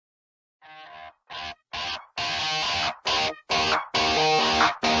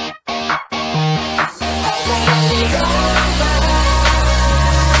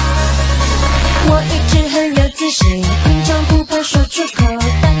自信，平常不怕说出口，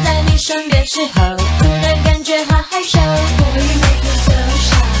但在你身边时候，突然感觉好害羞。Boy, you make me so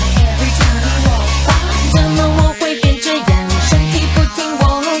shy every time you walk by。怎么我会变这样？身体不听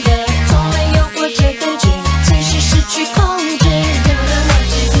我的，从没有过这感觉，其实失去控制。Don't know what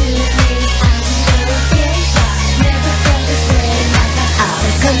you do to me, I just wanna get shy. Never felt this way like I'm out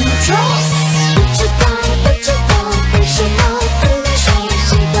of control。不知道为什么对你说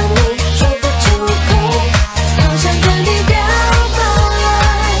喜欢你，说不出口，好想跟你表白，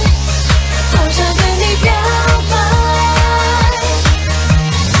好想跟你表白。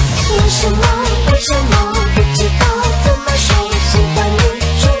为什么不知道怎么说喜欢你，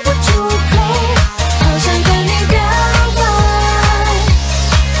说不出口，好想跟你表白，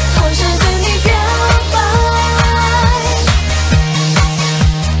好想跟你表白。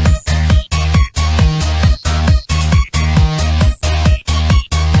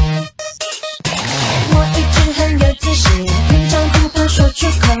我一直很有自信，平常不怕说出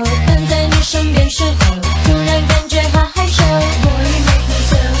口，但在你身边时候，突然感觉好害羞。Boy, you make me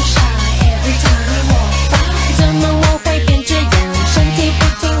so shy every time you walk by。怎么我会变这样？身体不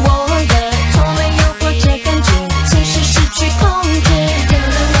听我的，从没有过这感觉，其实失去控制。Don't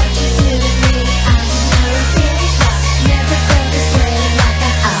know what you do to me, I just wanna get shy. Never felt this way like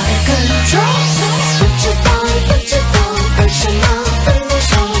I'm out of control。不知道为什么对你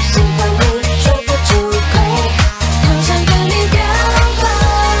说喜欢你，说不出口，好想跟你表白，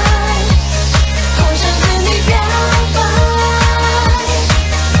好想跟你表白。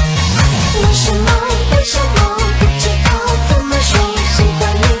为什么不知道怎么说喜欢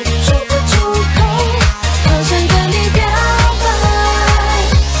你，说不出口，好想跟你表白，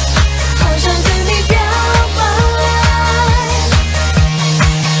好想跟你表白。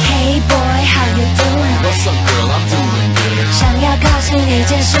Hey boy, how you doing? What's up, girl? I'm doing good. 想要告诉你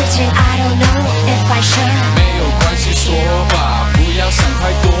件事情 I don't know if I should。 没有关系，说吧，不要想太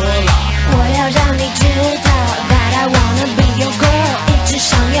多啦。我要让你知道 that I wanna be your girl， 一直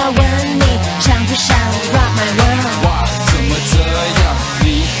想要问你，想不想 rock my world？ 哇，怎么这样？你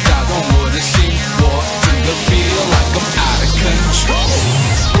打动我的心，我整个 feel like I'm out of control。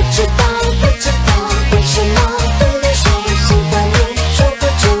不知道为什么对你说喜欢你，说不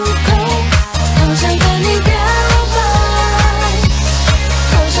出口，好想跟你表白，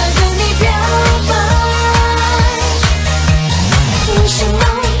好想跟你表白。为什么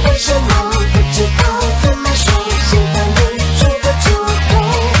不知道怎么说喜欢你，说不出口，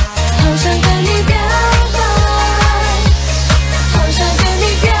好想跟你表白，好想跟你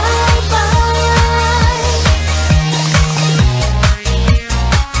表白。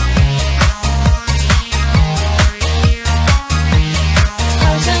好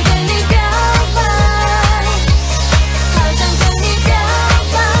想跟你表白，好想跟你表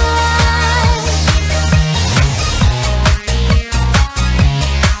白。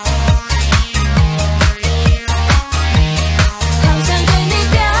好想跟你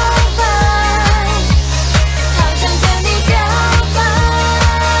表白，好想跟你表白。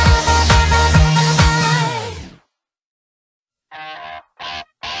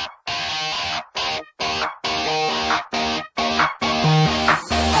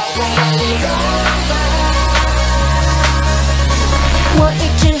我一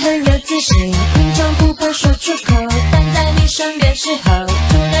直很有自信，平常不怕说出口，但在你身边时候，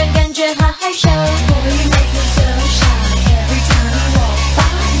突然感觉好害羞。Boy, you make me so shy every time you walk by。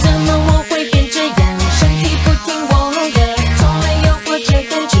怎么我会变这样？身体不听我的，从没有过这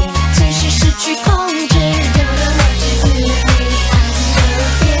感觉，其实失去控制。Don't know what you do to me, I just wanna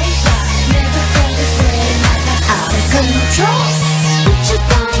get shy. Never felt this way like I'm out of control。不知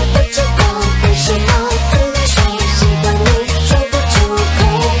道为什么对你说喜欢你，说不出口，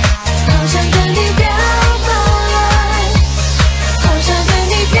好想跟你表白，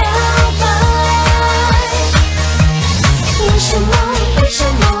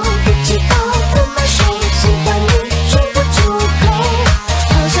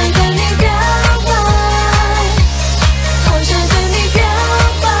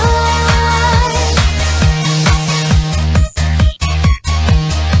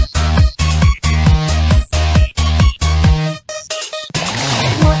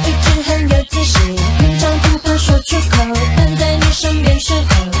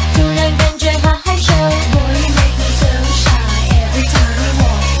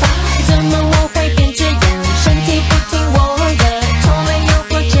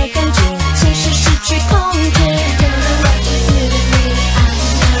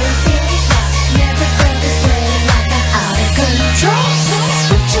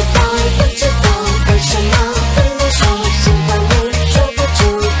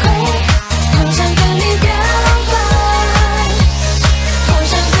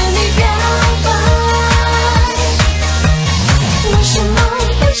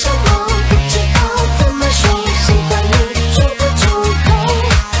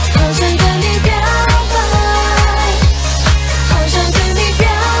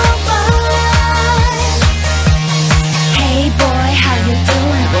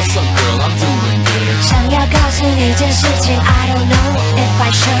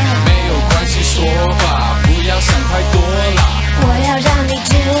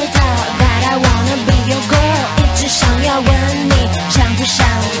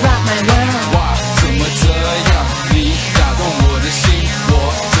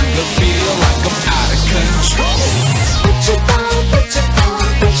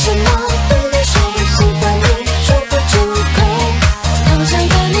什么对你说喜欢你说不出口，好想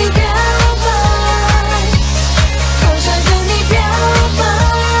跟你表白，好想跟你表白。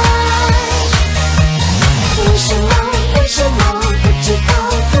为什么不知道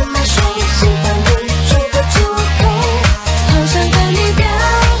怎么说喜欢你说不出口，好想跟你表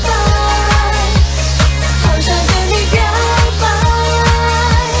白，好想跟你表白。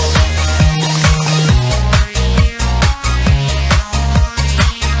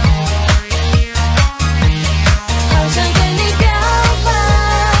好想跟你表白，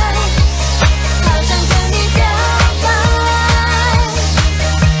好想跟你表白。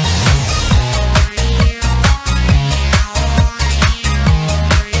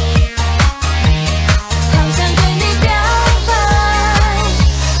好想跟你表白，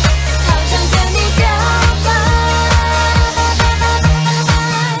好想跟你表白。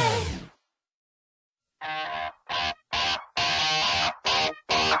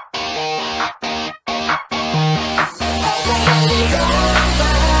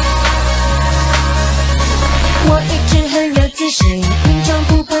我一直很有自信，平常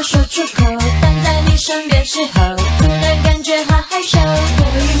不怕说出口，但在你身边时候，突然感觉好害羞。Boy,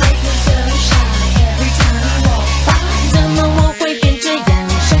 you make me so shy every time you walk by。怎么我会变这样？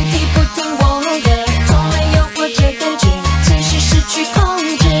身体不听我的，从没有过这感觉，其实失去控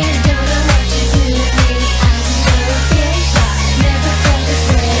制。Don't know what you do to me, I just wanna be shy. Never felt this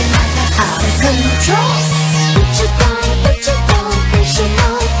way like I'm out of control。不知道为什么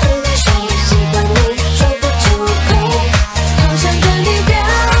对你说喜欢你说不出口，好想跟你表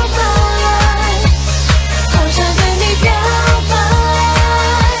白，好想跟你表白。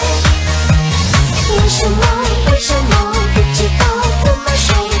为什么不知道怎么说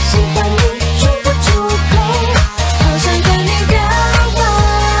喜欢你说不出口，好想跟你表白，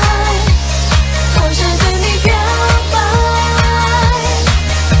好想跟你表白。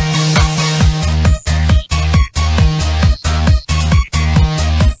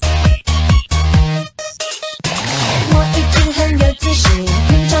我一直很有自信，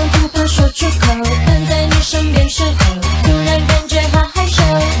平常不怕说出口，但在你身边时候，突然感觉好害羞。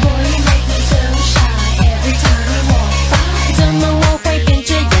Boy, you make me so shy every time you walk by。怎么我会变这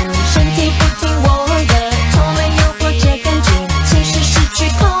样？身体不听我的，从没有过这感觉，其实失去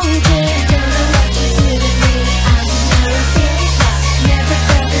控制。Don't know what you do to me, I just wanna be shy. Never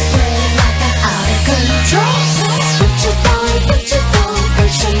felt this way like I'm out of control。不知道为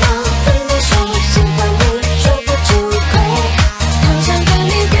什么对你说喜欢你说不出口，好想跟你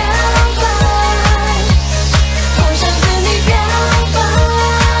表白，好想跟你表白。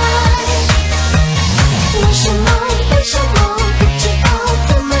为什么不知道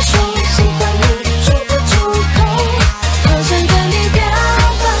怎么说喜欢你说不出口，好想跟你表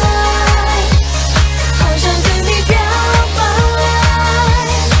白，好想跟你表白。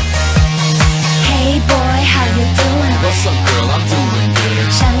Hey boy, how you doing? What's up, girl? I'm doing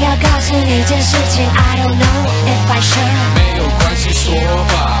good. 想要告诉你件事情 I don't know if I should。没有关系，说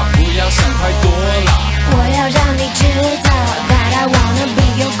吧，不要想太多啦。我要让你知道 that I wanna be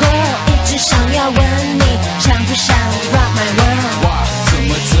your girl， 一直想要问你想不想 rock my world。哇，怎么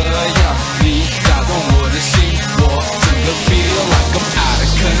这样？你打动我的心，我整个 feel like I'm out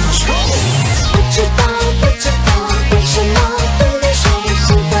of control。不知道为什么对你说喜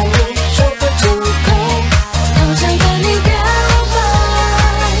欢你说不出口，好想跟你表白，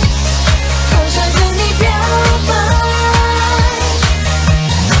好想跟你表白。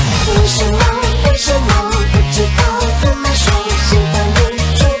为什么不知道怎么说喜欢你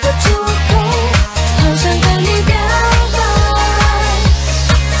说不出口，好想跟你表白，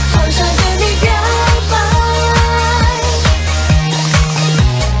好想跟你表白。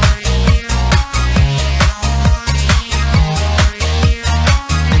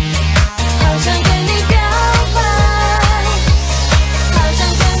好想跟你表白，好想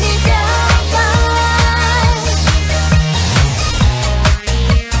跟你表白。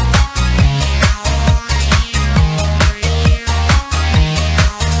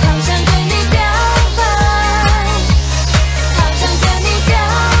好想跟你表白，好想跟你表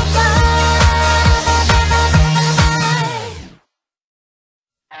白。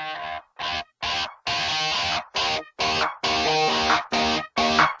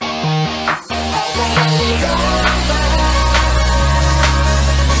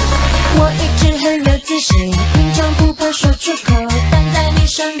我一直很有自信，平常不怕说出口，